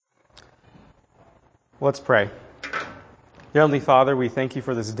Let's pray. Dear Heavenly Father, we thank you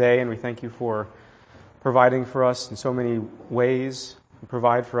for this day, and we thank you for providing for us in so many ways. You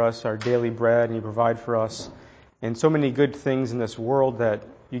provide for us our daily bread, and you provide for us in so many good things in this world that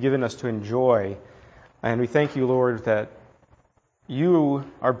you've given us to enjoy. And we thank you, Lord, that you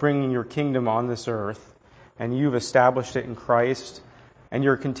are bringing your kingdom on this earth, and you've established it in Christ, and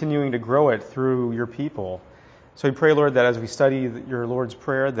you're continuing to grow it through your people. So we pray, Lord, that as we study your Lord's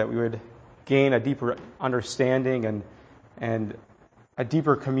Prayer, that we would gain a deeper understanding and a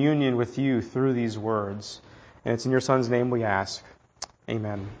deeper communion with you through these words. And it's in your Son's name we ask.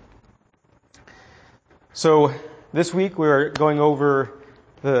 Amen. So this week we're going over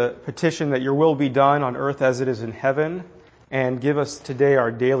the petition that your will be done on earth as it is in heaven, and give us today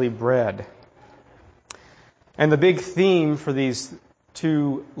our daily bread. And the big theme for these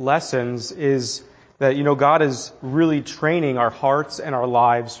two lessons is that, God is really training our hearts and our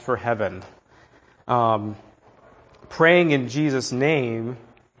lives for heaven. Praying in Jesus' name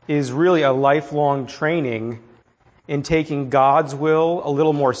is really a lifelong training in taking God's will a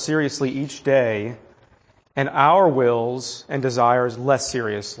little more seriously each day and our wills and desires less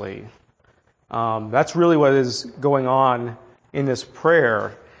seriously. That's really what is going on in this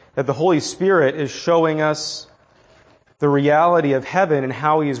prayer, that the Holy Spirit is showing us the reality of heaven and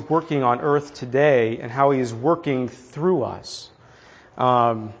how He is working on earth today and how He is working through us.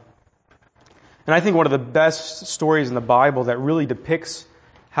 And I think one of the best stories in the Bible that really depicts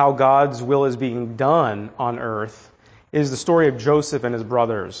how God's will is being done on earth is the story of Joseph and his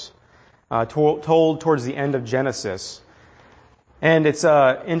brothers, told towards the end of Genesis. And it's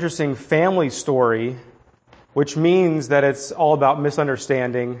an interesting family story, which means that it's all about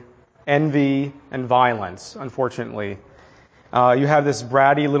misunderstanding, envy, and violence, unfortunately. You have this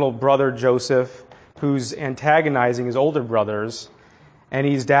bratty little brother, Joseph, who's antagonizing his older brothers, and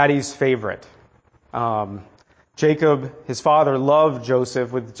he's daddy's favorite. Jacob, his father, loved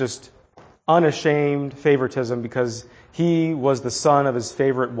Joseph with just unashamed favoritism because he was the son of his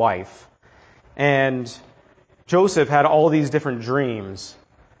favorite wife. And Joseph had all these different dreams.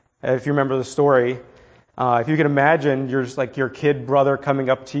 If you remember the story, if you can imagine your kid brother coming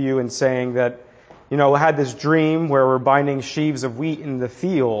up to you and saying that, I had this dream where we're binding sheaves of wheat in the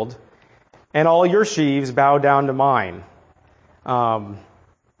field, and all your sheaves bow down to mine.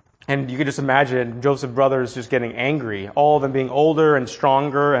 And you could just imagine Joseph's brothers just getting angry, all of them being older and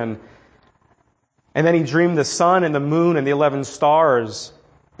stronger. And then he dreamed the sun and the moon and the 11 stars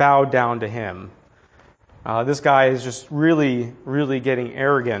bowed down to him. This guy is just really, really getting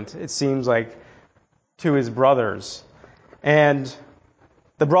arrogant, it seems like, to his brothers. And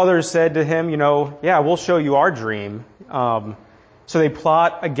the brothers said to him, we'll show you our dream. So they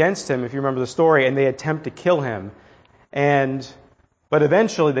plot against him, if you remember the story, and they attempt to kill him. But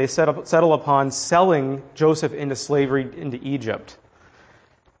eventually they settle upon selling Joseph into slavery into Egypt.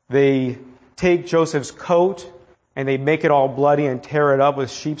 They take Joseph's coat and they make it all bloody and tear it up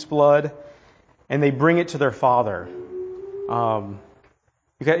with sheep's blood, and they bring it to their father. You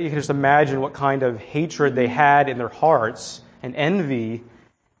can just imagine what kind of hatred they had in their hearts and envy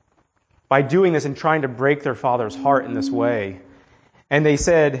by doing this and trying to break their father's heart in this way. And they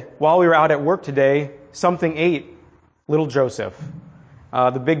said, while we were out at work today, something ate little Joseph.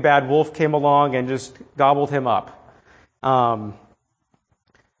 The big bad wolf came along and just gobbled him up. But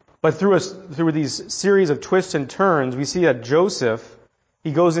through these series of twists and turns, we see that Joseph,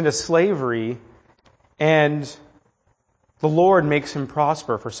 he goes into slavery, and the Lord makes him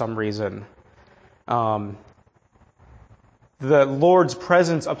prosper for some reason. The Lord's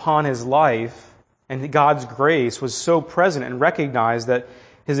presence upon his life and God's grace was so present and recognized that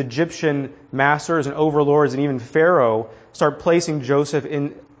his Egyptian masters and overlords and even Pharaoh start placing Joseph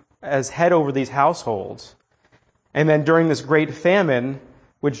in as head over these households. And then during this great famine,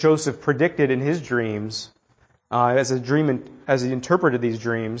 which Joseph predicted in his dreams, as he interpreted these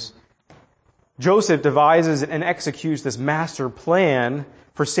dreams, Joseph devises and executes this master plan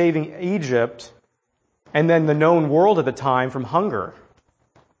for saving Egypt and then the known world at the time from hunger.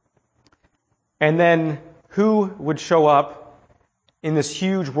 And then who would show up in this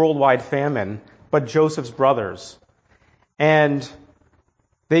huge worldwide famine but Joseph's brothers? And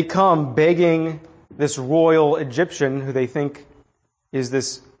they come begging this royal Egyptian, who they think is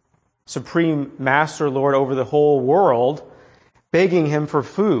this supreme master lord over the whole world, begging him for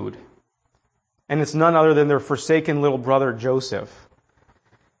food. And it's none other than their forsaken little brother Joseph.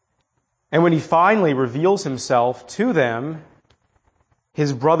 And when he finally reveals himself to them,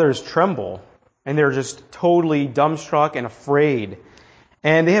 his brothers tremble, and they're just totally dumbstruck and afraid.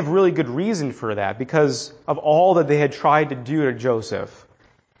 And they have really good reason for that because of all that they had tried to do to Joseph.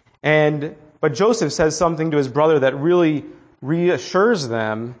 And But Joseph says something to his brother that really reassures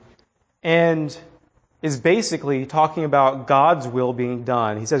them and is basically talking about God's will being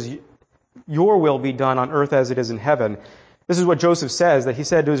done. He says, your will be done on earth as it is in heaven. This is what Joseph says, that he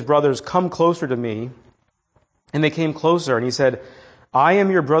said to his brothers, come closer to me. And they came closer, and he said, I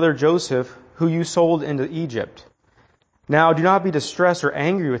am your brother Joseph, who you sold into Egypt. Now do not be distressed or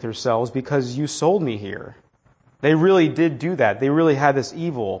angry with yourselves because you sold me here. They really did do that. They really had this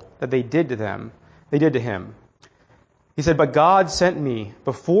evil that they did to them. They did to him. He said, but God sent me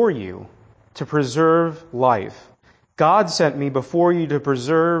before you to preserve life. God sent me before you to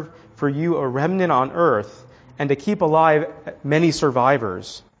preserve for you a remnant on earth and to keep alive many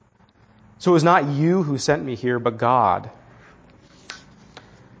survivors. So it was not you who sent me here, but God.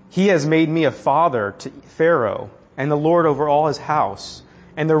 He has made me a father to Pharaoh and the Lord over all his house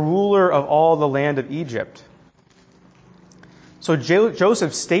and the ruler of all the land of Egypt. So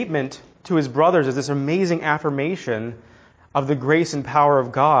Joseph's statement to his brothers is this amazing affirmation of the grace and power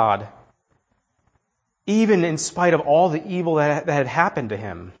of God, even in spite of all the evil that had happened to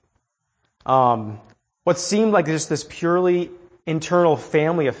him. What seemed like just this purely internal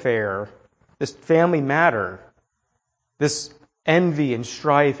family affair, this family matter, this envy and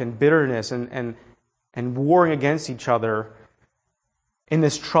strife and bitterness and warring against each other in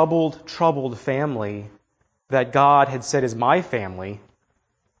this troubled family that God had said is my family,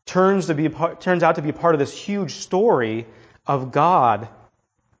 turns out to be part of this huge story of God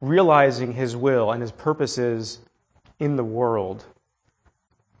realizing his will and his purposes in the world.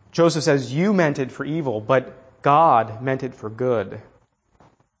 Joseph says, you meant it for evil, but God meant it for good.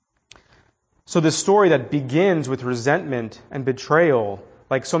 So this story that begins with resentment and betrayal,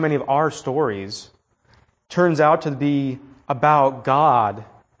 like so many of our stories, turns out to be about God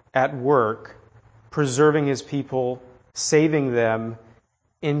at work, preserving his people, saving them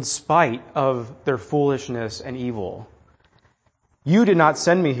in spite of their foolishness and evil. You did not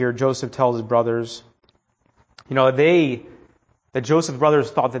send me here, Joseph tells his brothers. That Joseph's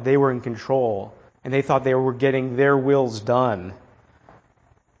brothers thought that they were in control, and they thought they were getting their wills done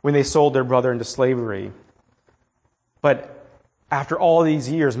when they sold their brother into slavery. But after all these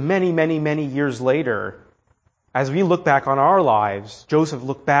years, many, many, many years later, as we look back on our lives, Joseph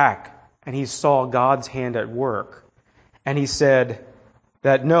looked back and he saw God's hand at work. And he said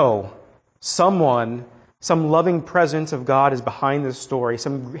that no, some loving presence of God is behind this story,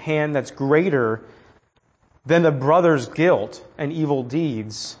 some hand that's greater than the brothers' guilt and evil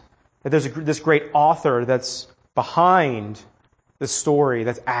deeds. That there's this great author that's behind the story,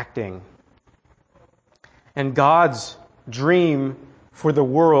 that's acting. And God's dream for the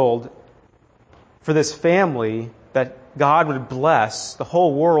world, for this family that God would bless the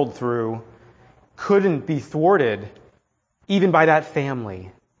whole world through, couldn't be thwarted even by that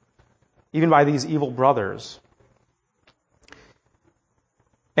family, even by these evil brothers.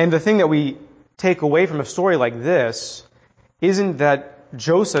 And the thing that we take away from a story like this isn't that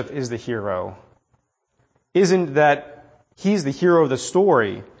Joseph is the hero, isn't that he's the hero of the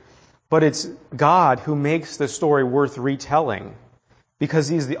story, but it's God who makes the story worth retelling, because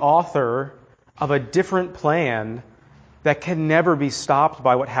he's the author of a different plan that can never be stopped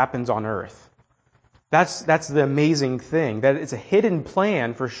by what happens on earth. That's the amazing thing, that it's a hidden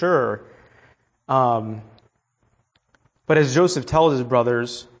plan for sure. But as Joseph tells his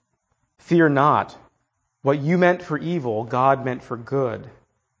brothers, fear not. What you meant for evil, God meant for good.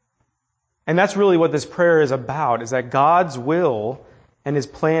 And that's really what this prayer is about, is that God's will and his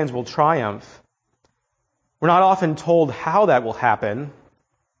plans will triumph. We're not often told how that will happen.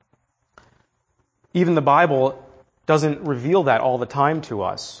 Even the Bible doesn't reveal that all the time to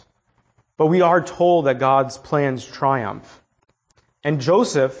us. But we are told that God's plans triumph. And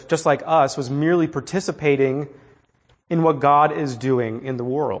Joseph, just like us, was merely participating in what God is doing in the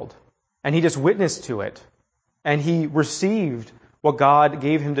world. And he just witnessed to it. And he received what God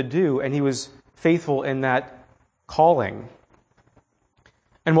gave him to do, and he was faithful in that calling.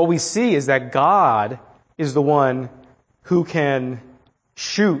 And what we see is that God is the one who can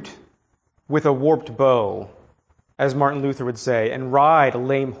shoot with a warped bow, as Martin Luther would say, and ride a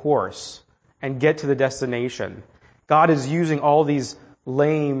lame horse and get to the destination. God is using all these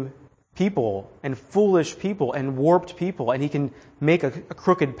lame people and foolish people and warped people, and he can make a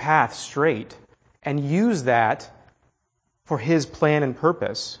crooked path straight and use that for his plan and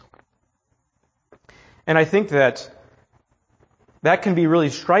purpose. And I think that can be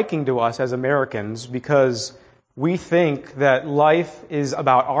really striking to us as Americans, because we think that life is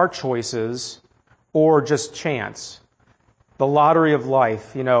about our choices or just chance. The lottery of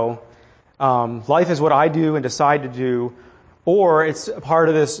life, life is what I do and decide to do, or it's a part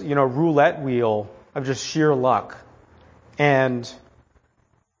of this, roulette wheel of just sheer luck. And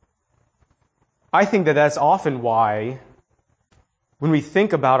I think that that's often why when we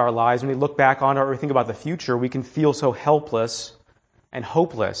think about our lives, when we look back on it or we think about the future, we can feel so helpless and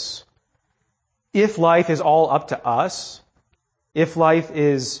hopeless. If life is all up to us, if life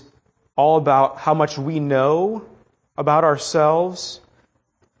is all about how much we know about ourselves,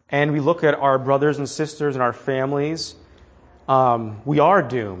 and we look at our brothers and sisters and our families, we are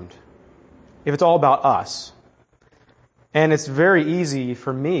doomed if it's all about us. And it's very easy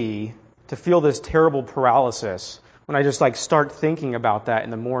for me to feel this terrible paralysis when I just start thinking about that in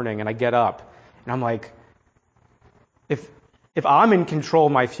the morning and I get up and I'm like, if I'm in control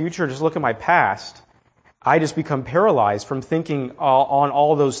of my future, just look at my past, I just become paralyzed from thinking on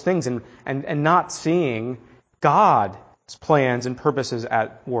all those things and not seeing God's plans and purposes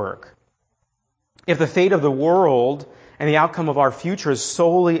at work. If the fate of the world and the outcome of our future is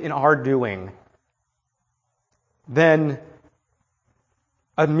solely in our doing, then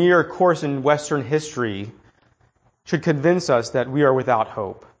a mere course in Western history should convince us that we are without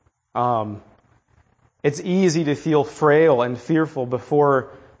hope. It's easy to feel frail and fearful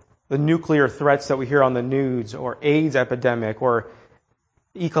before the nuclear threats that we hear on the news, or AIDS epidemic, or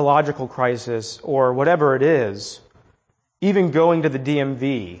ecological crisis, or whatever it is. Even going to the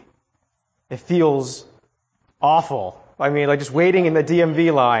DMV, it feels awful. Just waiting in the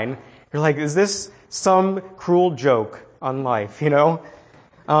DMV line, you're like, is this some cruel joke on life, if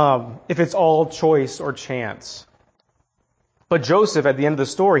it's all choice or chance? But Joseph, at the end of the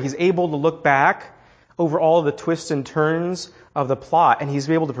story, he's able to look back over all the twists and turns of the plot, and he's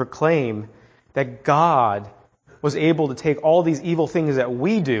able to proclaim that God was able to take all these evil things that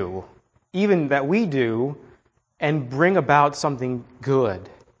we do, and bring about something good.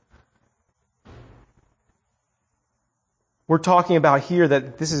 We're talking about here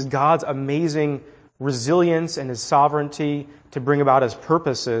that this is God's amazing resilience and His sovereignty to bring about His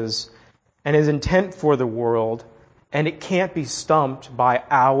purposes and His intent for the world, and it can't be stumped by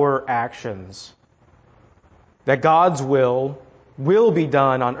our actions. That God's will be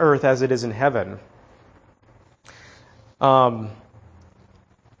done on earth as it is in heaven. And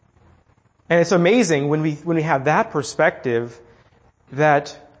it's amazing when we have that perspective,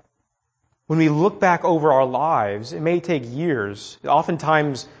 that when we look back over our lives, it may take years.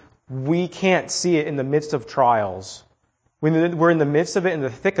 Oftentimes, we can't see it in the midst of trials. When we're in the midst of it, in the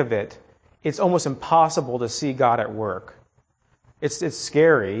thick of it, it's almost impossible to see God at work. It's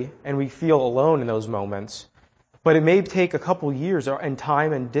scary, and we feel alone in those moments. But it may take a couple years and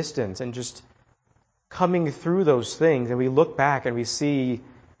time and distance and just coming through those things, and we look back and we see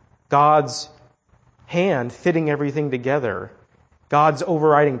God's hand fitting everything together, God's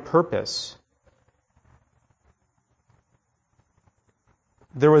overriding purpose.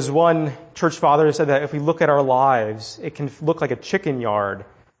 There was one church father who said that if we look at our lives, it can look like a chicken yard,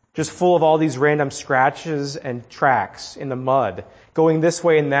 just full of all these random scratches and tracks in the mud, going this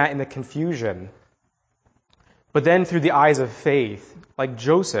way and that in the confusion. But then through the eyes of faith, like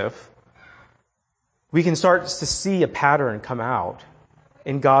Joseph, we can start to see a pattern come out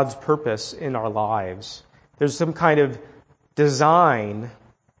in God's purpose in our lives. There's some kind of design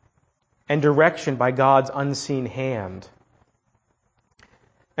and direction by God's unseen hand.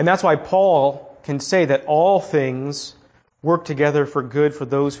 And that's why Paul can say that all things work together for good for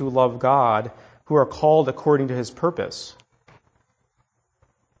those who love God, who are called according to His purpose.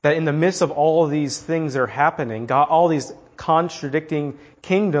 That in the midst of all of these things that are happening, God, all these contradicting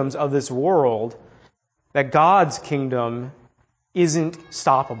kingdoms of this world, that God's kingdom isn't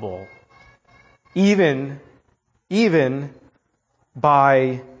stoppable. Even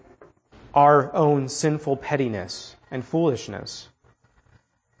by our own sinful pettiness and foolishness.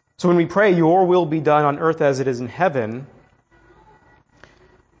 So when we pray, your will be done on earth as it is in heaven,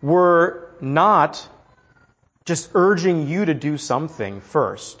 we're not just urging you to do something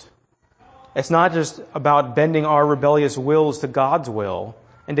first. It's not just about bending our rebellious wills to God's will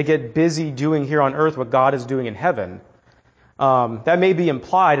and to get busy doing here on earth what God is doing in heaven. That may be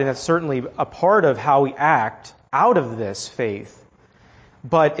implied, and that's certainly a part of how we act out of this faith.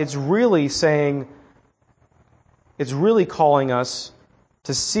 But it's really calling us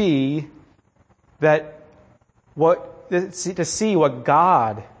to see what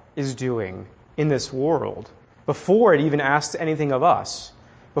God is doing in this world before it even asks anything of us.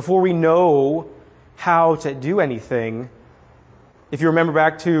 Before we know how to do anything. If you remember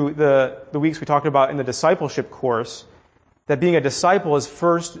back to the weeks we talked about in the discipleship course, that being a disciple is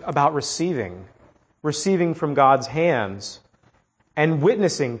first about receiving from God's hands and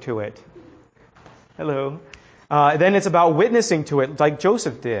witnessing to it. Hello. Then it's about witnessing to it like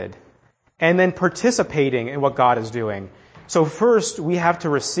Joseph did. And then participating in what God is doing. So first, we have to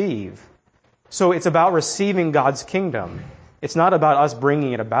receive. So it's about receiving God's kingdom. It's not about us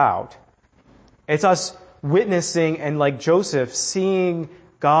bringing it about. It's us witnessing and, like Joseph, seeing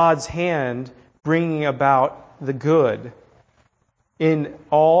God's hand bringing about the good in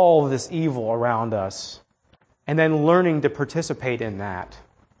all of this evil around us, and then learning to participate in that.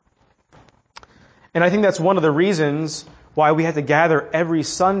 And I think that's one of the reasons why we have to gather every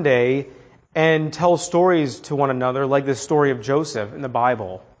Sunday and tell stories to one another, like this story of Joseph in the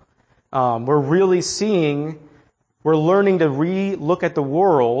Bible. We're learning to re-look at the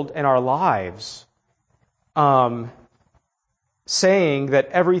world and our lives, saying that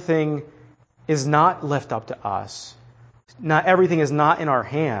everything is not left up to us. Not everything is not in our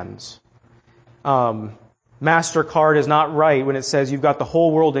hands. MasterCard is not right when it says you've got the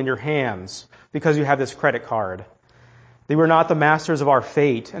whole world in your hands because you have this credit card. They were not the masters of our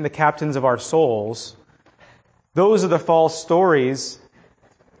fate and the captains of our souls. Those are the false stories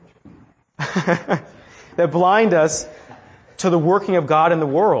that blind us to the working of God in the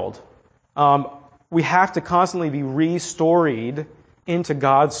world. We have to constantly be re-storied into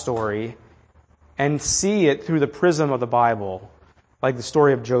God's story and see it through the prism of the Bible, like the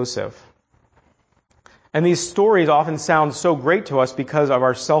story of Joseph. And these stories often sound so great to us because of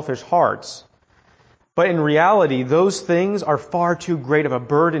our selfish hearts. But in reality, those things are far too great of a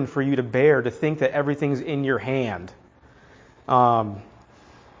burden for you to bear, to think that everything's in your hand. So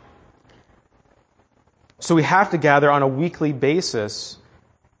we have to gather on a weekly basis,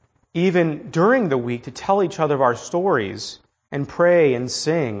 even during the week, to tell each other of our stories and pray and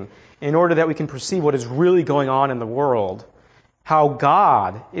sing in order that we can perceive what is really going on in the world, how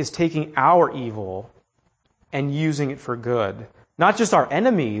God is taking our evil and using it for good. Not just our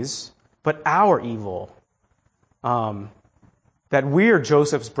enemies, but our evil. That we're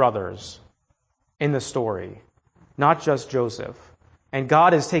Joseph's brothers in the story, not just Joseph. And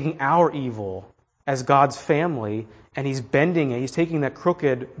God is taking our evil as God's family, and He's bending it. He's taking that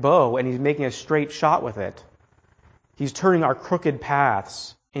crooked bow and He's making a straight shot with it. He's turning our crooked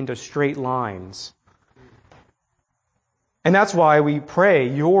paths into straight lines. And that's why we pray,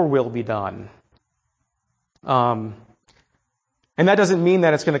 your will be done. And that doesn't mean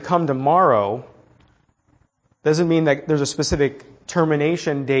that it's going to come tomorrow. Doesn't mean that there's a specific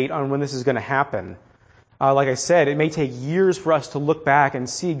termination date on when this is going to happen. Like I said, it may take years for us to look back and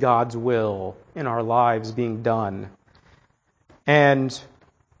see God's will in our lives being done. And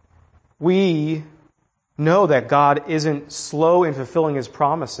we know that God isn't slow in fulfilling His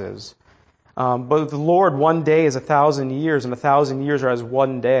promises. But with the Lord, one day is 1,000 years, and 1,000 years are as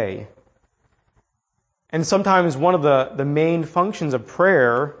one day. And sometimes one of the main functions of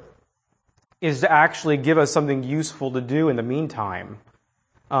prayer is to actually give us something useful to do in the meantime.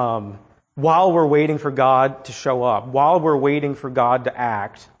 While we're waiting for God to show up, while we're waiting for God to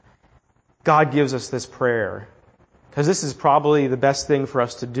act, God gives us this prayer. Because this is probably the best thing for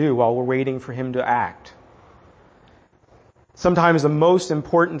us to do while we're waiting for Him to act. Sometimes the most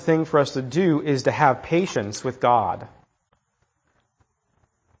important thing for us to do is to have patience with God.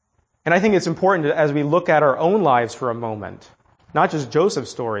 And I think it's important as we look at our own lives for a moment, not just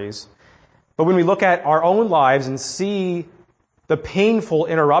Joseph's stories, but when we look at our own lives and see the painful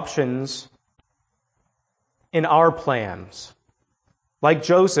interruptions in our plans. Like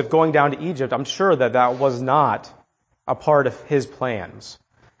Joseph going down to Egypt, I'm sure that was not a part of his plans.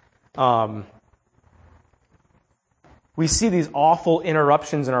 We see these awful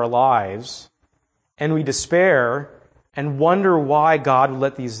interruptions in our lives, and we despair and wonder why God would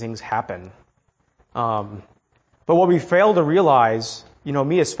let these things happen. But what we fail to realize,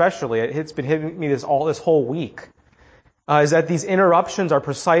 me especially, it's been hitting me this whole week, is that these interruptions are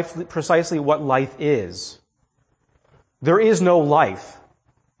precisely what life is. There is no life.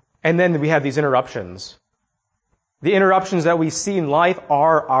 And then we have these interruptions. The interruptions that we see in life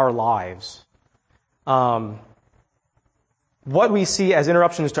are our lives. What we see as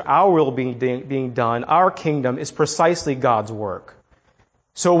interruptions to our will being done, our kingdom, is precisely God's work.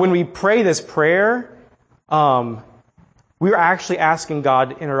 So when we pray this prayer, we're actually asking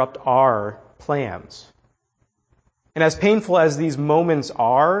God to interrupt our plans. And as painful as these moments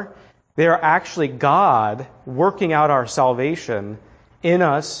are, they are actually God working out our salvation in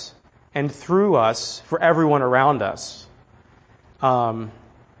us and through us for everyone around us.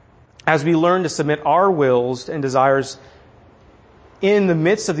 As we learn to submit our wills and desires in the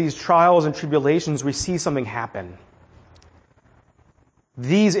midst of these trials and tribulations, we see something happen.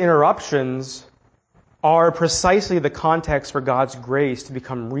 These interruptions are precisely the context for God's grace to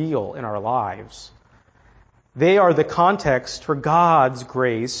become real in our lives. They are the context for God's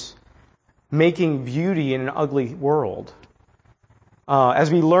grace making beauty in an ugly world.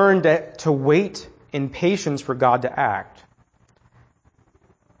 As we learn to wait in patience for God to act.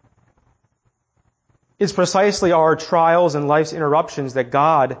 It's precisely our trials and life's interruptions that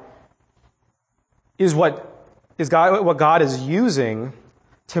God is what God is using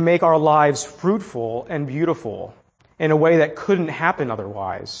to make our lives fruitful and beautiful in a way that couldn't happen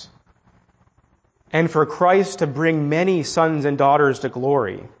otherwise. And for Christ to bring many sons and daughters to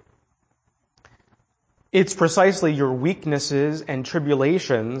glory. It's precisely your weaknesses and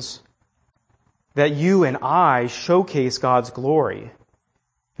tribulations that you and I showcase God's glory. And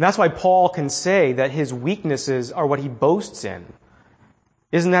that's why Paul can say that his weaknesses are what he boasts in.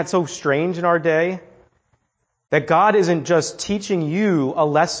 Isn't that so strange in our day? That God isn't just teaching you a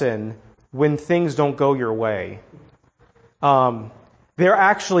lesson when things don't go your way. They're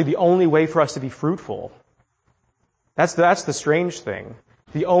actually the only way for us to be fruitful. That's the strange thing.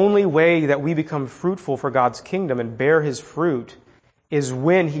 The only way that we become fruitful for God's kingdom and bear His fruit is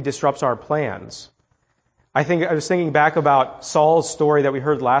when He disrupts our plans. I was thinking back about Saul's story that we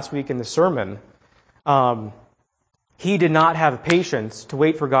heard last week in the sermon. He did not have patience to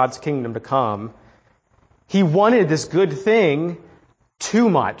wait for God's kingdom to come. He wanted this good thing too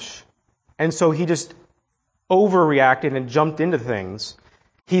much. And so he just overreacted and jumped into things.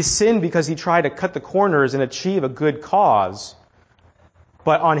 He sinned because he tried to cut the corners and achieve a good cause,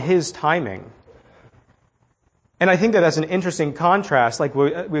 but on his timing. And I think that that's an interesting contrast, like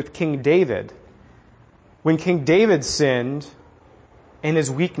with King David. When King David sinned in his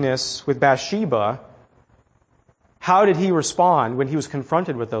weakness with Bathsheba, how did he respond when he was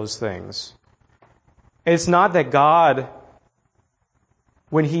confronted with those things? It's not that God,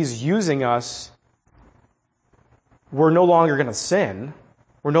 when He's using us, we're no longer going to sin.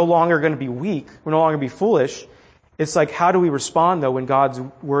 We're no longer going to be weak. We're no longer going to be foolish. It's like, how do we respond, though, when God's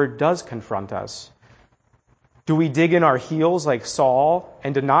Word does confront us? Do we dig in our heels like Saul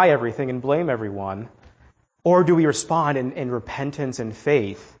and deny everything and blame everyone? Or do we respond in repentance and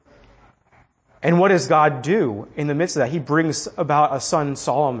faith? And what does God do in the midst of that? He brings about a son,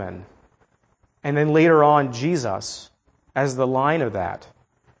 Solomon. And then later on, Jesus, as the line of that.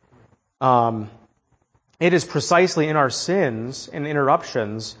 It is precisely in our sins and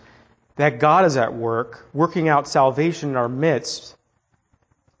interruptions that God is at work, working out salvation in our midst,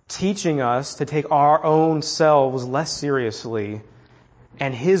 teaching us to take our own selves less seriously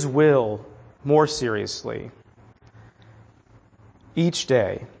and His will more seriously each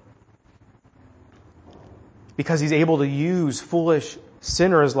day. Because He's able to use foolish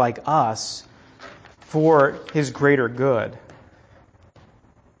sinners like us for His greater good.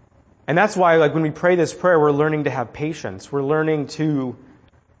 And that's why, when we pray this prayer, we're learning to have patience. We're learning to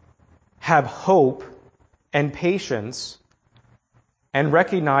have hope and patience and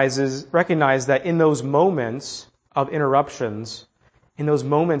recognize that in those moments of interruptions, in those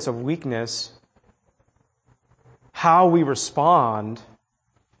moments of weakness, how we respond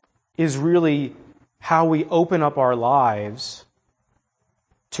is really how we open up our lives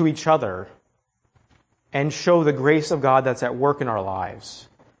to each other and show the grace of God that's at work in our lives.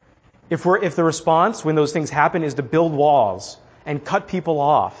 If the response when those things happen is to build walls and cut people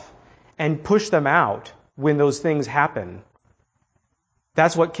off and push them out when those things happen,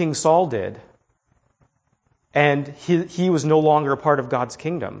 that's what King Saul did. And he was no longer a part of God's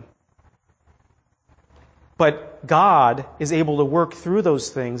kingdom. But God is able to work through those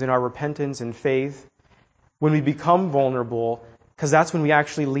things in our repentance and faith when we become vulnerable, because that's when we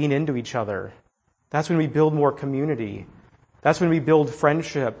actually lean into each other. That's when we build more community. That's when we build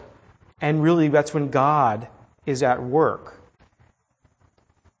friendship. And really, that's when God is at work.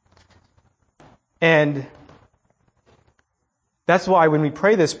 And that's why when we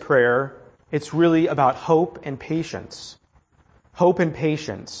pray this prayer, it's really about hope and patience. Hope and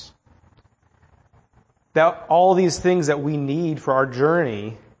patience. That all these things that we need for our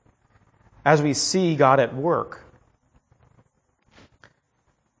journey as we see God at work.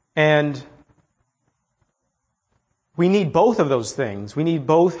 And we need both of those things. We need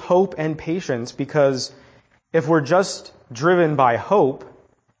both hope and patience, because if we're just driven by hope,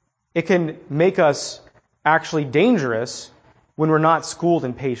 it can make us actually dangerous when we're not schooled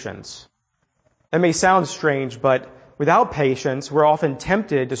in patience. That may sound strange, but without patience, we're often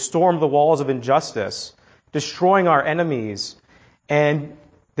tempted to storm the walls of injustice, destroying our enemies, and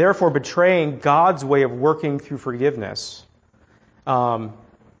therefore betraying God's way of working through forgiveness.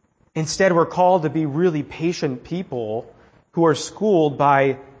 Instead, we're called to be really patient people who are schooled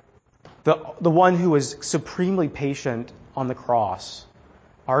by the one who is supremely patient on the cross,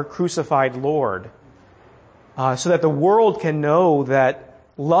 our crucified Lord. so that the world can know that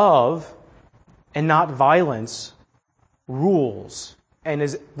love and not violence rules and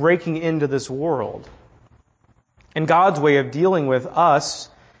is breaking into this world. And God's way of dealing with us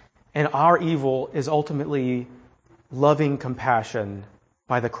and our evil is ultimately loving compassion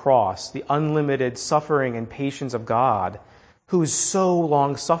by the cross, the unlimited suffering and patience of God, who is so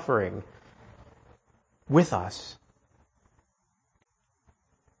long-suffering with us.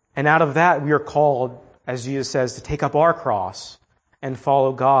 And out of that, we are called, as Jesus says, to take up our cross and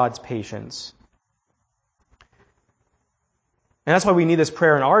follow God's patience. And that's why we need this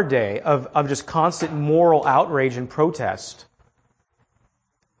prayer in our day of just constant moral outrage and protest.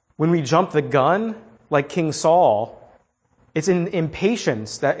 When we jump the gun, like King Saul, it's in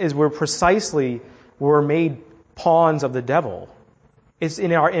impatience that is where precisely we're made pawns of the devil. It's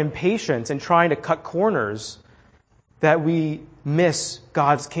in our impatience and trying to cut corners that we miss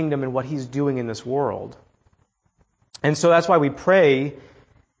God's kingdom and what He's doing in this world. And so that's why we pray,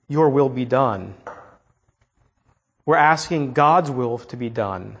 your will be done. We're asking God's will to be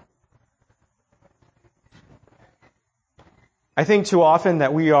done. I think too often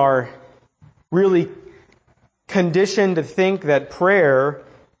that we are really conditioned to think that prayer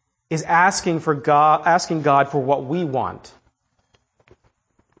is asking God for what we want.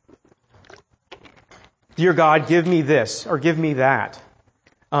 Dear God, give me this or give me that.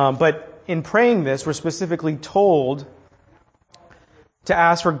 But in praying this, we're specifically told to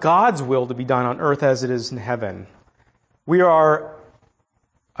ask for God's will to be done on earth as it is in heaven. We are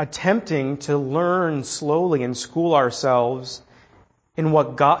attempting to learn slowly and school ourselves in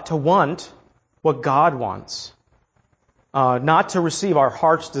to want what God wants. Not to receive our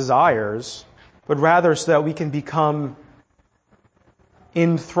heart's desires, but rather so that we can become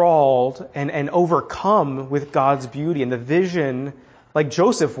enthralled and overcome with God's beauty and the vision, like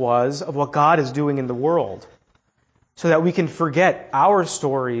Joseph was, of what God is doing in the world. So that we can forget our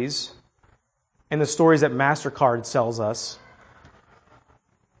stories and the stories that MasterCard sells us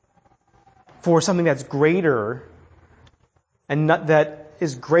for something that's greater and that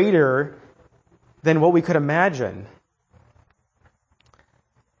is greater than what we could imagine.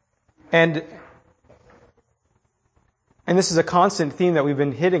 And this is a constant theme that we've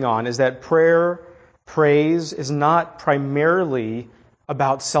been hitting on, is that praise is not primarily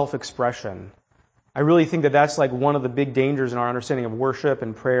about self-expression. I really think that that's like one of the big dangers in our understanding of worship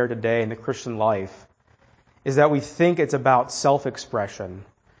and prayer today in the Christian life, is that we think it's about self-expression,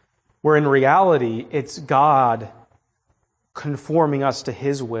 where in reality it's God conforming us to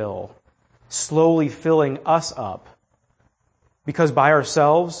His will, slowly filling us up, because by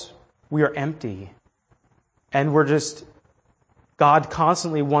ourselves we are empty, and God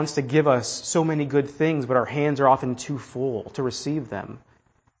constantly wants to give us so many good things, but our hands are often too full to receive them.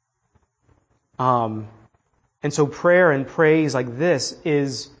 And so prayer and praise like this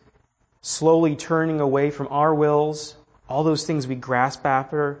is slowly turning away from our wills, all those things we grasp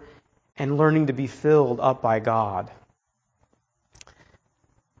after, and learning to be filled up by God.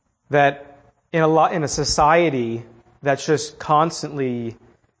 That in a society that's just constantly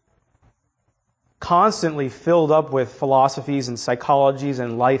filled up with philosophies and psychologies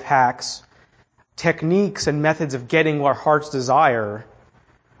and life hacks, techniques and methods of getting our heart's desire,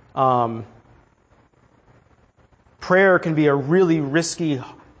 prayer can be a really risky,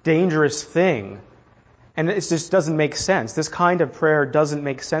 dangerous thing. And it just doesn't make sense. This kind of prayer doesn't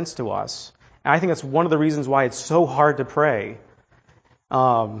make sense to us. And I think that's one of the reasons why it's so hard to pray.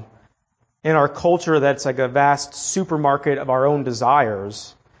 In our culture that's like a vast supermarket of our own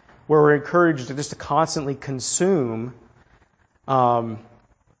desires, where we're encouraged to constantly consume,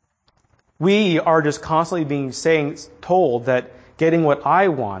 we are just constantly being told that getting what I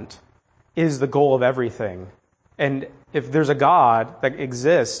want is the goal of everything. And if there's a God that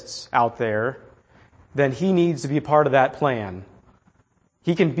exists out there, then He needs to be a part of that plan.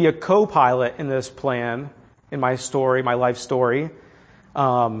 He can be a co-pilot in this plan, in my story, my life story,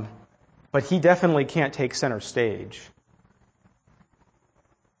 but He definitely can't take center stage.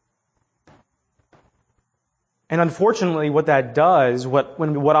 And unfortunately, what that does,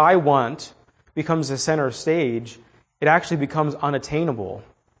 when what I want becomes the center stage, it actually becomes unattainable.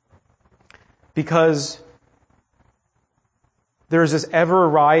 Because there's this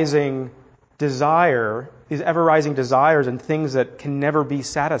ever-rising desire, these ever-rising desires and things that can never be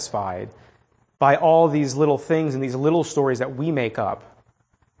satisfied by all these little things and these little stories that we make up.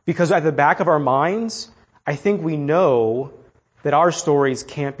 Because at the back of our minds, I think we know that our stories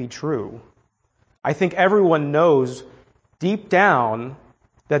can't be true. I think everyone knows deep down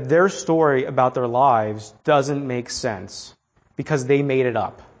that their story about their lives doesn't make sense because they made it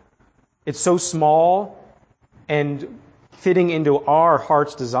up. It's so small and fitting into our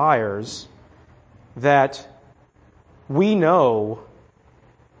heart's desires, that we know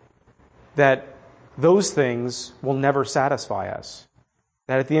that those things will never satisfy us.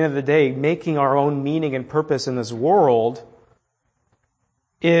 That at the end of the day, making our own meaning and purpose in this world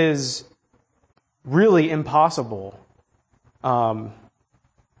is really impossible.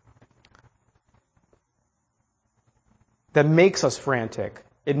 That makes us frantic.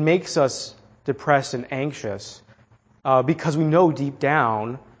 It makes us depressed and anxious because we know deep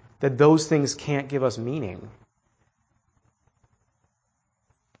down that those things can't give us meaning.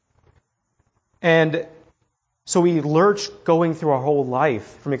 And so we lurch going through our whole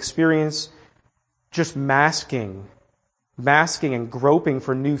life from experience just masking and groping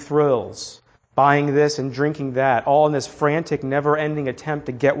for new thrills, buying this and drinking that, all in this frantic, never-ending attempt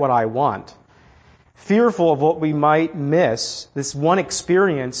to get what I want. Fearful of what we might miss, this one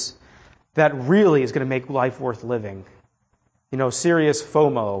experience that really is going to make life worth living. Serious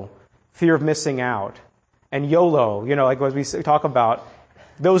FOMO, fear of missing out, and YOLO, like as we talk about,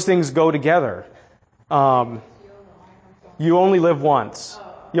 those things go together. You only live once.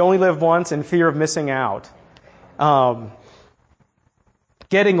 You only live once, and fear of missing out.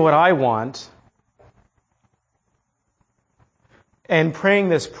 Getting what I want and praying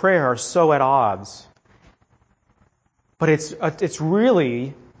this prayer are so at odds. But it's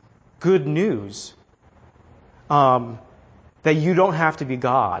really good news that you don't have to be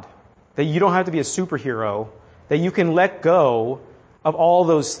God, that you don't have to be a superhero, that you can let go of all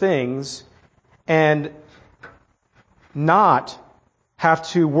those things and not have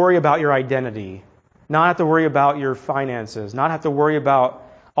to worry about your identity, not have to worry about your finances, not have to worry about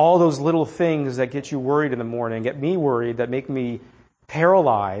all those little things that get you worried in the morning, get me worried, that make me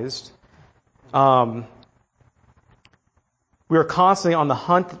paralyzed. We are constantly on the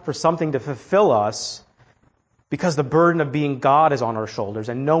hunt for something to fulfill us because the burden of being God is on our shoulders,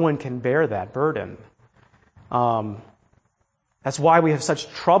 and no one can bear that burden. That's why we have such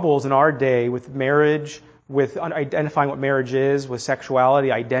troubles in our day with marriage, with identifying what marriage is, with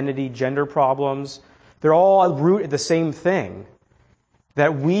sexuality, identity, gender problems. They're all root at the same thing,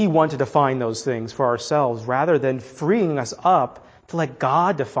 that we want to define those things for ourselves rather than freeing us up to let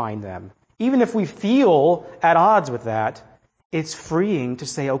God define them. Even if we feel at odds with that, it's freeing to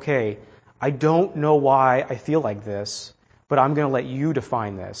say, okay, I don't know why I feel like this, but I'm going to let you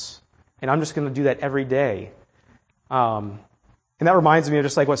define this. And I'm just going to do that every day. And that reminds me of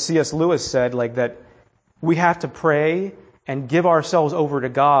just like what C.S. Lewis said, like that we have to pray and give ourselves over to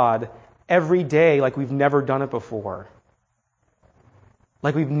God every day like we've never done it before.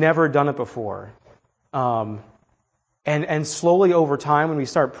 Like we've never done it before. And slowly over time, when we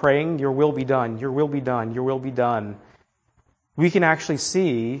start praying, your will be done, your will be done, your will be done, we can actually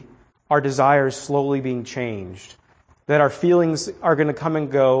see our desires slowly being changed. That our feelings are going to come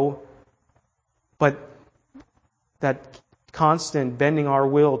and go, but that constant bending our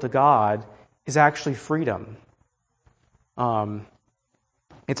will to God is actually freedom.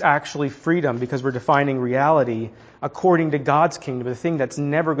 It's actually freedom because we're defining reality according to God's kingdom, the thing that's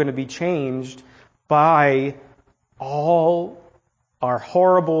never going to be changed by all our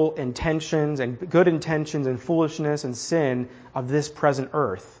horrible intentions and good intentions and foolishness and sin of this present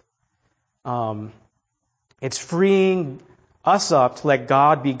earth. It's freeing us up to let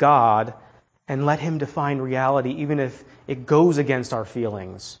God be God and let Him define reality even if it goes against our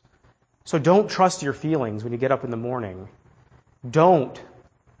feelings. So don't trust your feelings when you get up in the morning. Don't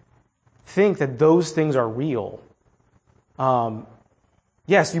think that those things are real.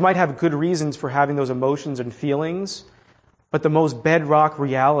 Yes, you might have good reasons for having those emotions and feelings, but the most bedrock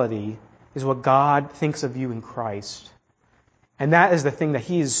reality is what God thinks of you in Christ. And that is the thing that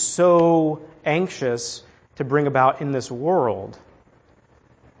He is so anxious to bring about in this world.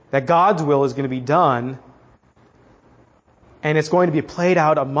 That God's will is going to be done, and it's going to be played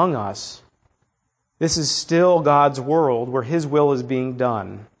out among us. This is still God's world where His will is being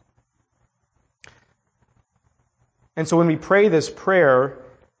done. And so when we pray this prayer,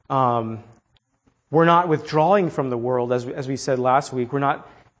 we're not withdrawing from the world, as we said last week. We're not,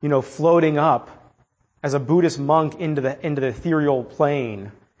 floating up as a Buddhist monk into the ethereal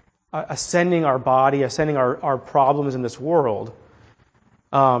plane, ascending our body, ascending our problems in this world.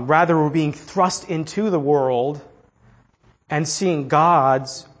 Rather, we're being thrust into the world and seeing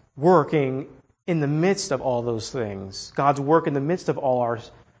God's working in the midst of all those things. God's work in the midst of all our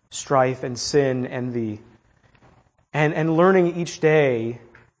strife and sin and learning each day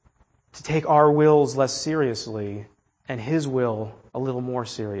to take our wills less seriously and His will a little more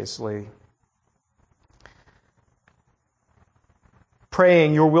seriously.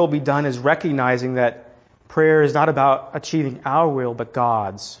 Praying, your will be done, is recognizing that prayer is not about achieving our will, but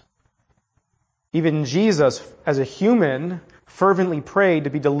God's. Even Jesus, as a human, fervently prayed to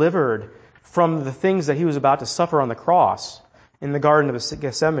be delivered from the things that he was about to suffer on the cross in the Garden of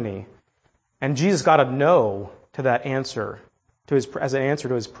Gethsemane. And Jesus got a no to that answer, as an answer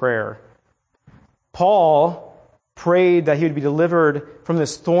to his prayer. Paul prayed that he would be delivered from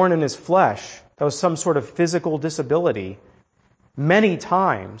this thorn in his flesh that was some sort of physical disability many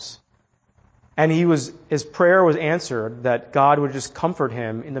times. And his prayer was answered that God would just comfort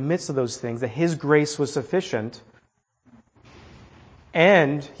him in the midst of those things, that his grace was sufficient,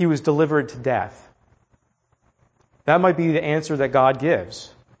 and he was delivered to death. That might be the answer that God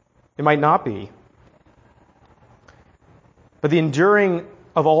gives. It might not be. But the enduring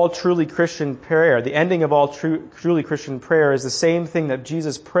of all truly Christian prayer, the ending of all truly Christian prayer is the same thing that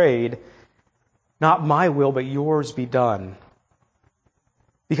Jesus prayed, not my will, but yours be done.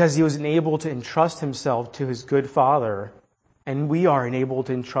 Because he was enabled to entrust himself to his good Father, and we are enabled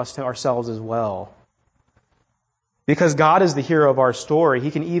to entrust ourselves as well. Because God is the hero of our story, he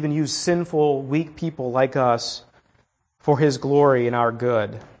can even use sinful, weak people like us for his glory and our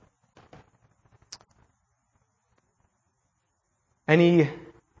good. Any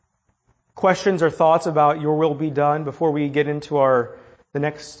questions or thoughts about your will be done before we get into the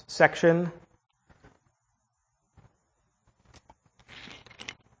next section?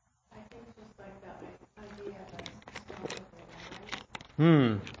 I think just like the idea of historical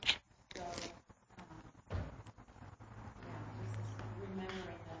memories. So, just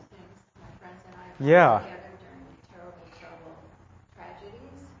remembering those things. My friends and I got together during terrible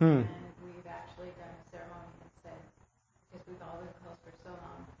tragedies, and we've actually done a ceremony that said, because we've all been close for so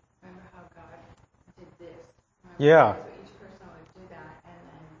long, remember how God did this. So each person would do that, and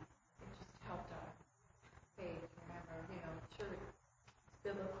then it just helped our faith. Remember, sure, it's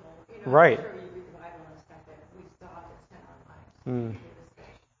biblical. Right. I'm sure you read the Bible and stuff that we saw this in our lives.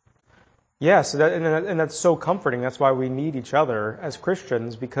 Yes, and that's so comforting. That's why we need each other as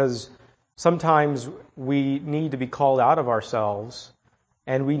Christians, because sometimes we need to be called out of ourselves,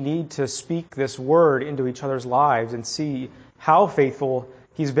 and we need to speak this word into each other's lives and see how faithful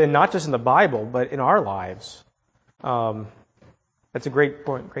he's been, not just in the Bible, but in our lives. That's a great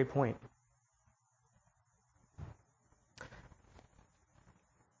point.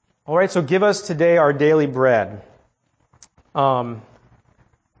 All right, so give us today our daily bread.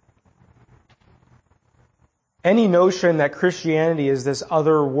 Any notion that Christianity is this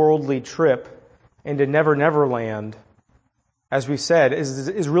otherworldly trip into Never Never Land, as we said,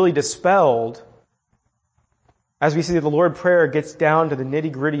 is really dispelled as we see that the Lord's Prayer gets down to the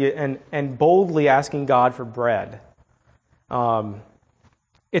nitty-gritty and boldly asking God for bread.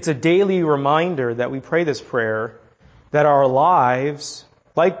 It's a daily reminder that we pray this prayer, that our lives,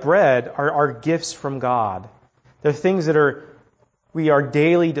 like bread, are gifts from God. They're things that we are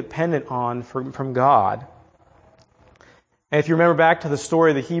daily dependent on from God. And if you remember back to the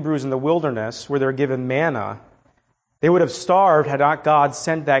story of the Hebrews in the wilderness, where they're given manna, they would have starved had not God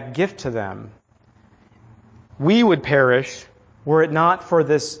sent that gift to them. We would perish were it not for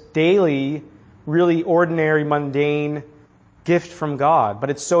this daily, really ordinary, mundane gift from God. But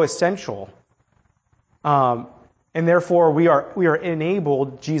it's so essential. And therefore we are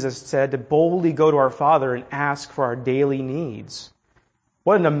enabled, Jesus said, to boldly go to our Father and ask for our daily needs.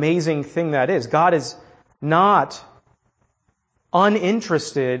 What an amazing thing that is. God is not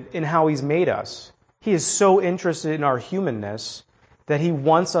uninterested in how he's made us. He is so interested in our humanness that he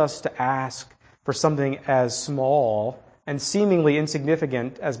wants us to ask for something as small and seemingly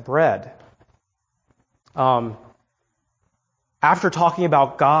insignificant as bread. After talking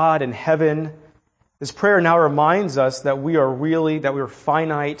about God and heaven, this prayer now reminds us that we are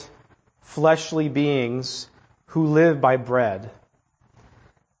finite, fleshly beings who live by bread.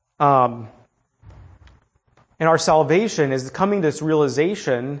 And our salvation is coming to this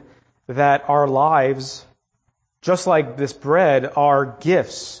realization that our lives, just like this bread, are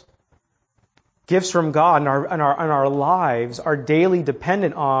gifts from God, and our lives are daily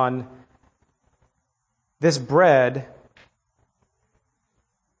dependent on this bread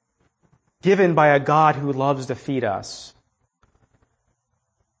given by a God who loves to feed us.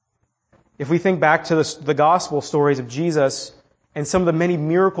 If we think back to the gospel stories of Jesus and some of the many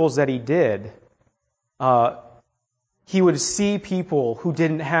miracles that he did, he would see people who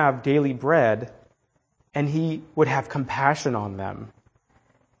didn't have daily bread, and he would have compassion on them.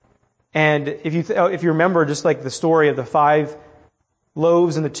 And if you remember, just like the story of the 5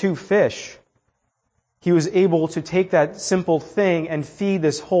 loaves and the 2 fish, he was able to take that simple thing and feed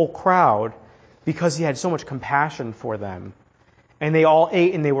this whole crowd because he had so much compassion for them. And they all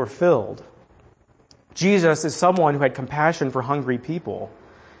ate and they were filled. Jesus is someone who had compassion for hungry people.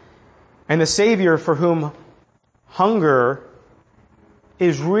 And the Savior for whom hunger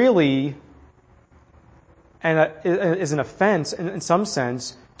is really is an offense in some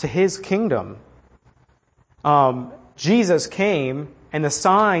sense to His kingdom. Jesus came, and the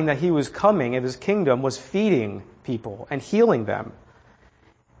sign that He was coming of His kingdom was feeding people and healing them.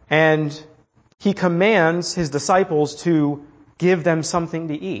 And He commands His disciples to give them something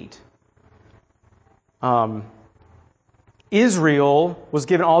to eat. Israel was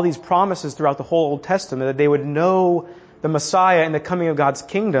given all these promises throughout the whole Old Testament that they would know the Messiah and the coming of God's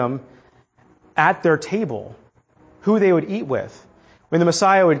kingdom at their table, who they would eat with. When the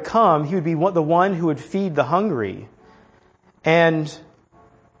Messiah would come, He would be the one who would feed the hungry. And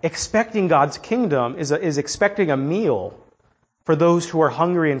expecting God's kingdom is expecting a meal for those who are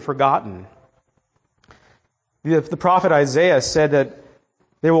hungry and forgotten. The prophet Isaiah said that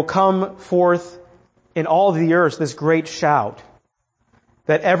there will come forth in all the earth this great shout,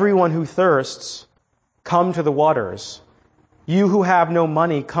 that everyone who thirsts, come to the waters. You who have no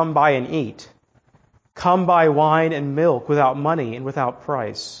money, come buy and eat. Come buy wine and milk without money and without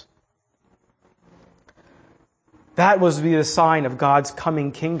price. That was the sign of God's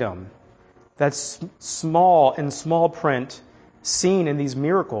coming kingdom. That's small in small print seen in these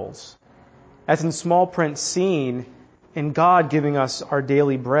miracles. That's in small print seen in God giving us our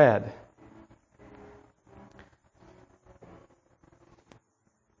daily bread.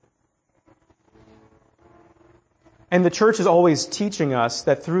 And the church is always teaching us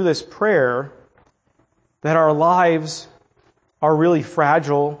that through this prayer, that our lives are really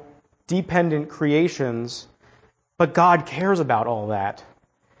fragile, dependent creations, but God cares about all that.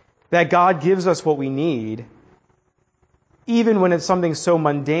 That God gives us what we need, even when it's something so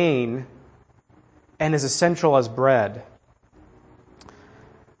mundane and as essential as bread.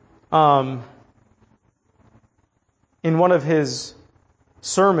 In one of his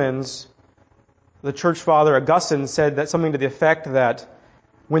sermons, the church father Augustine said that something to the effect that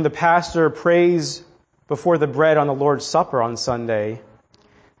when the pastor prays before the bread on the Lord's Supper on Sunday,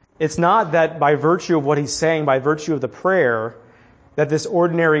 it's not that by virtue of what he's saying, by virtue of the prayer, that this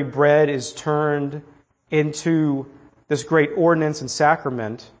ordinary bread is turned into this great ordinance and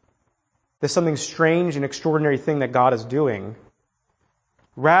sacrament. There's something strange and extraordinary thing that God is doing.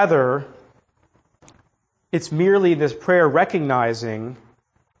 Rather, it's merely this prayer recognizing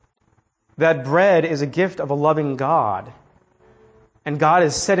that bread is a gift of a loving God, and God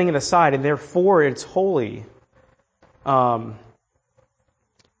is setting it aside, and therefore it's holy. And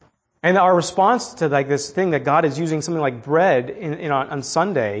our response to this thing that God is using something like bread on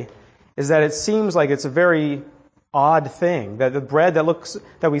Sunday is that it seems like it's a very odd thing, that the bread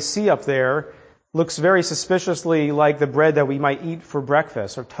that we see up there looks very suspiciously like the bread that we might eat for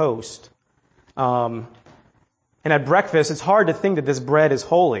breakfast or toast. And at breakfast, it's hard to think that this bread is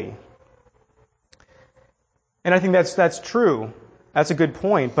holy. And I think that's true. That's a good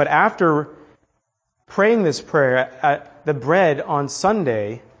point. But after praying this prayer at the bread on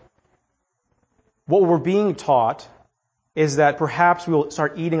Sunday, what we're being taught is that perhaps we'll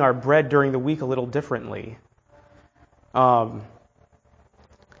start eating our bread during the week a little differently. The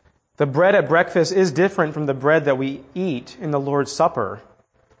bread at breakfast is different from the bread that we eat in the Lord's Supper.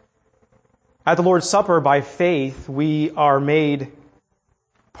 At the Lord's Supper, by faith, we are made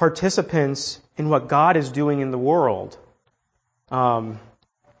participants in what God is doing in the world.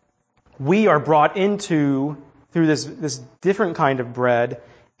 We are brought into, through this different kind of bread,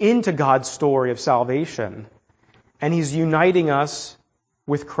 into God's story of salvation. And He's uniting us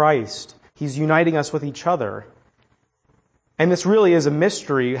with Christ. He's uniting us with each other. And this really is a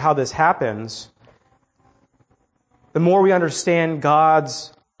mystery how this happens. The more we understand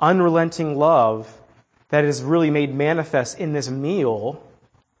God's unrelenting love that is really made manifest in this meal,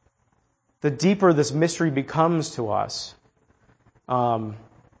 the deeper this mystery becomes to us. That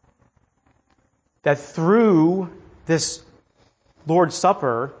through this Lord's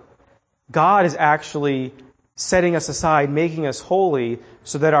Supper, God is actually setting us aside, making us holy,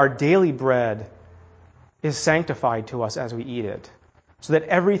 so that our daily bread is sanctified to us as we eat it. So that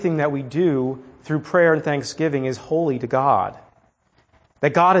everything that we do through prayer and thanksgiving is holy to God.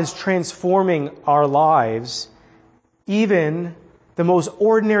 That God is transforming our lives. Even the most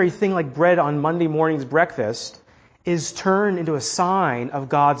ordinary thing like bread on Monday morning's breakfast is turned into a sign of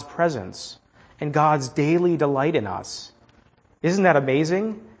God's presence and God's daily delight in us. Isn't that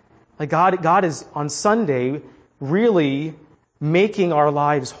amazing? Like God is on Sunday really making our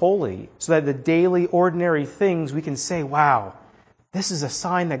lives holy so that the daily ordinary things we can say, wow, this is a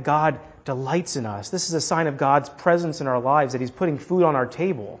sign that God delights in us. This is a sign of God's presence in our lives, that He's putting food on our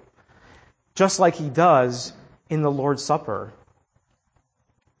table. just like He does in the Lord's Supper.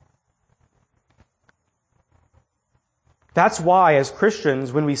 That's why, as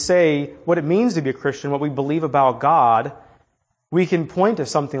Christians, when we say what it means to be a Christian, what we believe about God, we can point to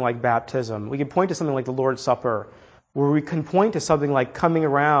something like baptism. We can point to something like the Lord's Supper, where we can point to something like coming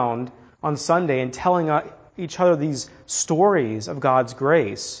around on Sunday and telling each other these stories of God's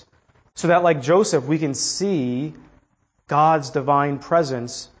grace, so that, like Joseph, we can see God's divine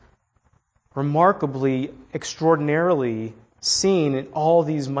presence remarkably, extraordinarily seen in all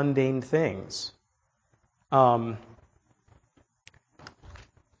these mundane things.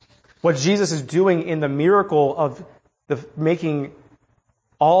 What Jesus is doing in the miracle of making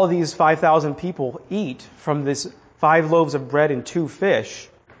all of these 5,000 people eat from this 5 loaves of bread and 2 fish,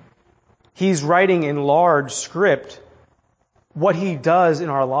 He's writing in large script what He does in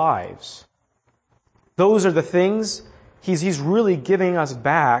our lives. Those are the things He's really giving us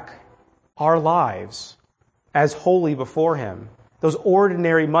back our lives as holy before Him. Those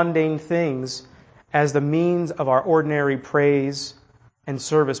ordinary, mundane things as the means of our ordinary praise and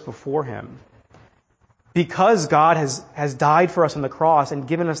service before Him. Because God has died for us on the cross and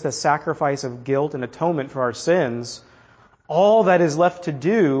given us the sacrifice of guilt and atonement for our sins, all that is left to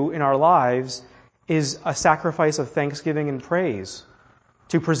do in our lives is a sacrifice of thanksgiving and praise,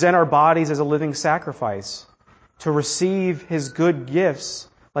 to present our bodies as a living sacrifice, to receive His good gifts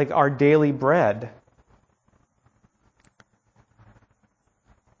like our daily bread.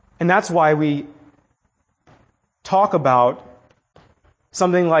 And that's why we talk about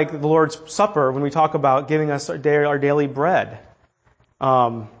something like the Lord's Supper when we talk about giving us our daily bread.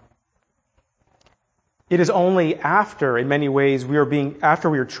 It is only after, in many ways, after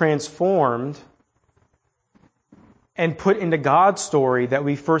we are transformed and put into God's story that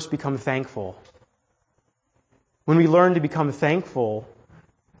we first become thankful. When we learn to become thankful,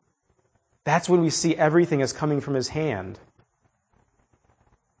 that's when we see everything as coming from His hand.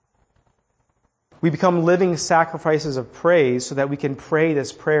 We become living sacrifices of praise so that we can pray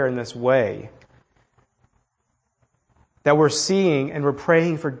this prayer in this way. That we're seeing and we're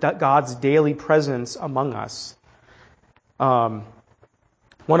praying for God's daily presence among us. One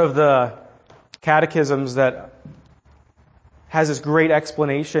of the catechisms that has this great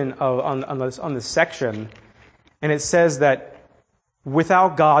explanation on this section, and it says that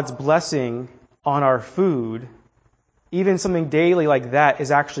without God's blessing on our food, even something daily like that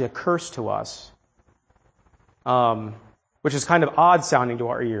is actually a curse to us. Which is kind of odd sounding to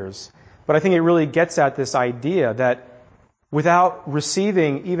our ears. But I think it really gets at this idea that without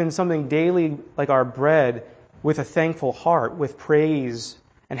receiving even something daily like our bread with a thankful heart, with praise,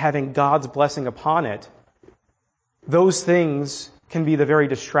 and having God's blessing upon it, those things can be the very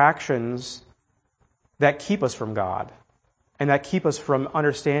distractions that keep us from God and that keep us from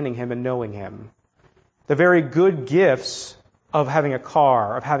understanding Him and knowing Him. The very good gifts of having a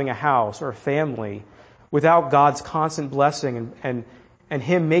car, of having a house or a family, without God's constant blessing and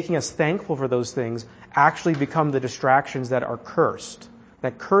Him making us thankful for those things, actually become the distractions that are cursed,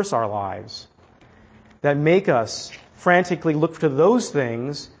 that curse our lives, that make us frantically look to those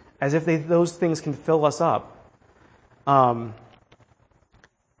things as if those things can fill us up. And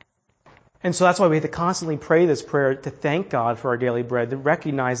so that's why we have to constantly pray this prayer to thank God for our daily bread, to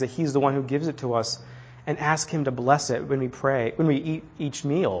recognize that He's the one who gives it to us, and ask Him to bless it when we eat each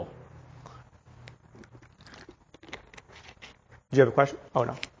meal. Do you have a question? Oh,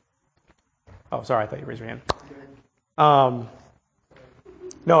 no. Oh, sorry, I thought you raised your hand.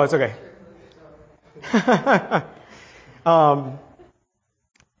 No, it's okay.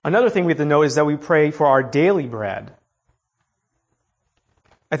 Another thing we have to note is that we pray for our daily bread.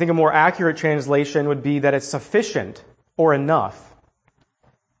 I think a more accurate translation would be that it's sufficient or enough.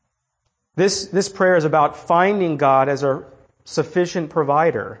 This prayer is about finding God as our sufficient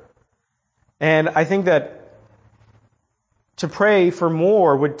provider. And I think that to pray for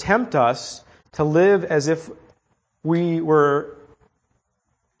more would tempt us to live as if we were,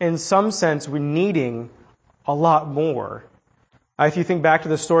 in some sense, we're needing a lot more. If you think back to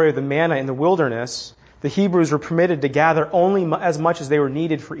the story of the manna in the wilderness, the Hebrews were permitted to gather only as much as they were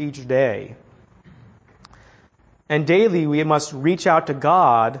needed for each day. And daily we must reach out to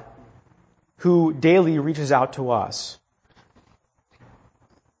God, who daily reaches out to us.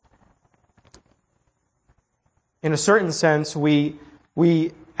 In a certain sense, we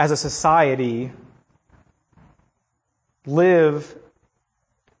as a society live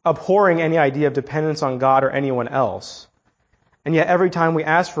abhorring any idea of dependence on God or anyone else. And yet every time we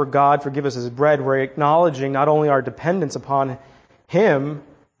ask for God forgive us His bread, we're acknowledging not only our dependence upon Him,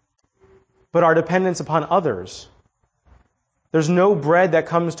 but our dependence upon others. There's no bread that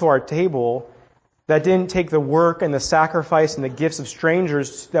comes to our table that didn't take the work and the sacrifice and the gifts of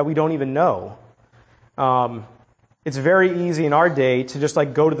strangers that we don't even know. It's very easy in our day to just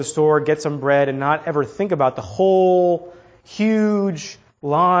like go to the store, get some bread, and not ever think about the whole huge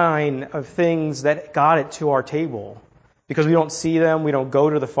line of things that got it to our table. Because we don't see them, we don't go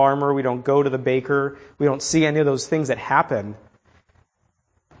to the farmer, we don't go to the baker, we don't see any of those things that happen.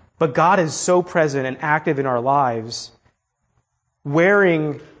 But God is so present and active in our lives,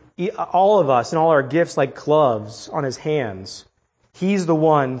 wearing all of us and all our gifts like gloves on His hands. He's the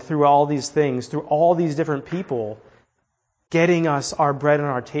one, through all these things, through all these different people, getting us our bread on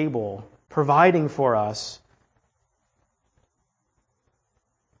our table, providing for us.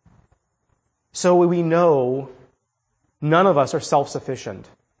 So we know none of us are self-sufficient.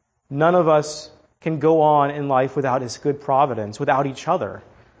 None of us can go on in life without His good providence, without each other.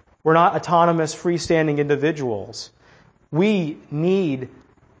 We're not autonomous, freestanding individuals. We need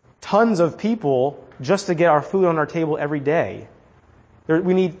tons of people just to get our food on our table every day.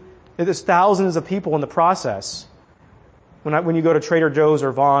 There's thousands of people in the process. When you go to Trader Joe's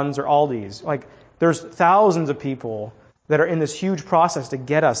or Vons or Aldi's, there's thousands of people that are in this huge process to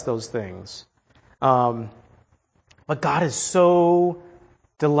get us those things. But God is so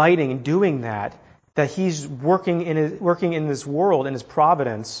delighting in doing that He's working in this world, in His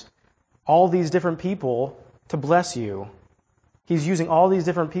providence, all these different people to bless you. He's using all these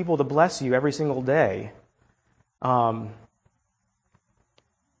different people to bless you every single day. Oh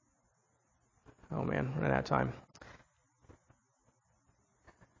man, running out of time.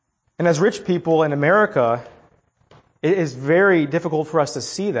 And as rich people in America, it is very difficult for us to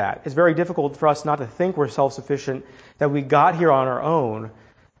see that. It's very difficult for us not to think we're self-sufficient, that we got here on our own.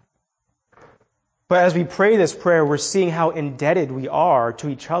 But as we pray this prayer, we're seeing how indebted we are to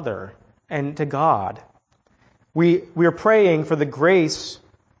each other and to God. We are praying for the grace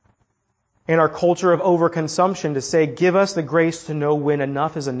in our culture of overconsumption to say, give us the grace to know when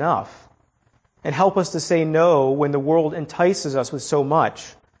enough is enough. And help us to say no when the world entices us with so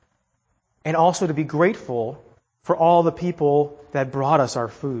much. And also to be grateful for all the people that brought us our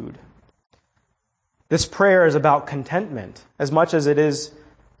food. This prayer is about contentment as much as it is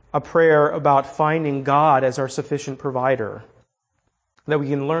a prayer about finding God as our sufficient provider, that we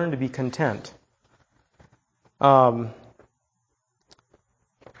can learn to be content. And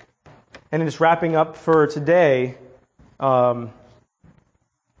just wrapping up for today, God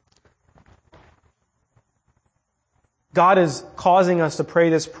is causing us to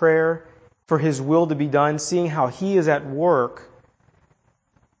pray this prayer for His will to be done, seeing how He is at work,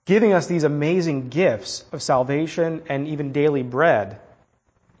 giving us these amazing gifts of salvation and even daily bread.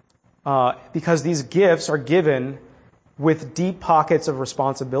 Because these gifts are given with deep pockets of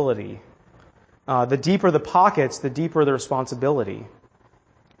responsibility. The deeper the pockets, the deeper the responsibility.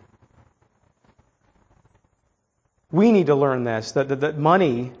 We need to learn this, that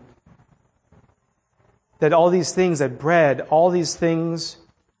money, that all these things, that bread, all these things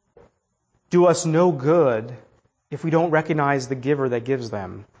do us no good if we don't recognize the giver that gives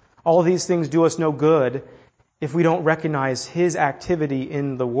them. All these things do us no good if we don't recognize His activity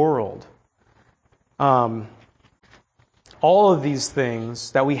in the world. All of these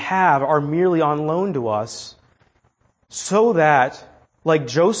things that we have are merely on loan to us so that, like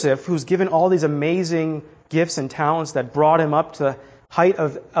Joseph, who's given all these amazing gifts and talents that brought him up to the height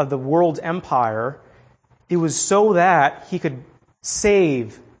of the world's empire, it was so that he could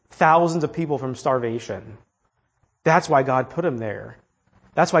save thousands of people from starvation. That's why God put him there.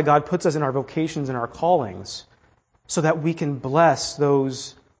 That's why God puts us in our vocations and our callings, so that we can bless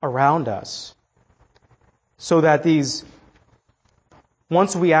those around us. So that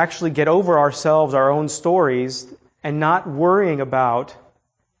once we actually get over ourselves, our own stories, and not worrying about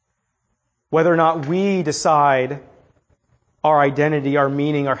whether or not we decide our identity, our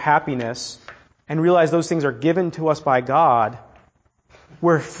meaning, our happiness, and realize those things are given to us by God,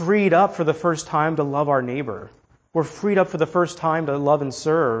 we're freed up for the first time to love our neighbor. We're freed up for the first time to love and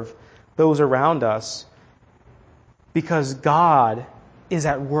serve those around us, because God is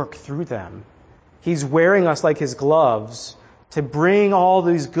at work through them. He's wearing us like His gloves to bring all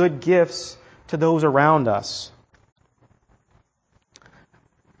these good gifts to those around us.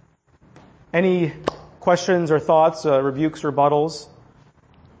 Any questions or thoughts, rebukes, rebuttals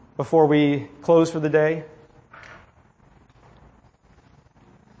before we close for the day?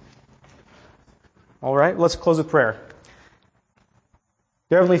 All right, let's close with prayer.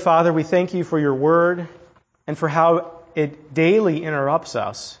 Dear Heavenly Father, we thank You for Your word and for how it daily interrupts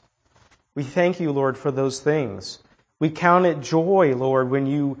us. We thank You, Lord, for those things. We count it joy, Lord, when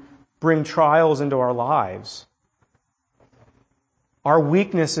You bring trials into our lives. Our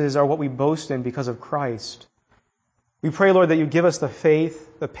weaknesses are what we boast in because of Christ. We pray, Lord, that you give us the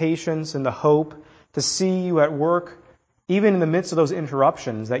faith, the patience, and the hope to see you at work, even in the midst of those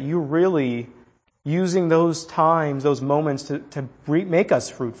interruptions, that you really using those times, those moments to make us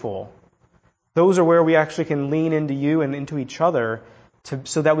fruitful. Those are where we actually can lean into you and into each other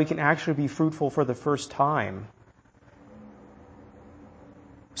so that we can actually be fruitful for the first time.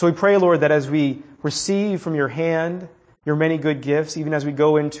 So we pray, Lord, that as we receive from your hand your many good gifts, even as we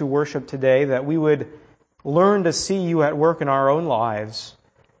go into worship today, that we would learn to see you at work in our own lives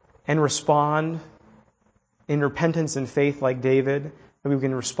and respond in repentance and faith like David, that we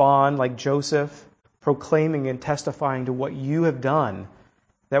can respond like Joseph, proclaiming and testifying to what you have done,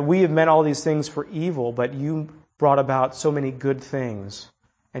 that we have meant all these things for evil, but you brought about so many good things,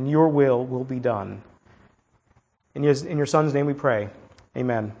 and your will be done. In your Son's name we pray.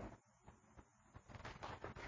 Amen.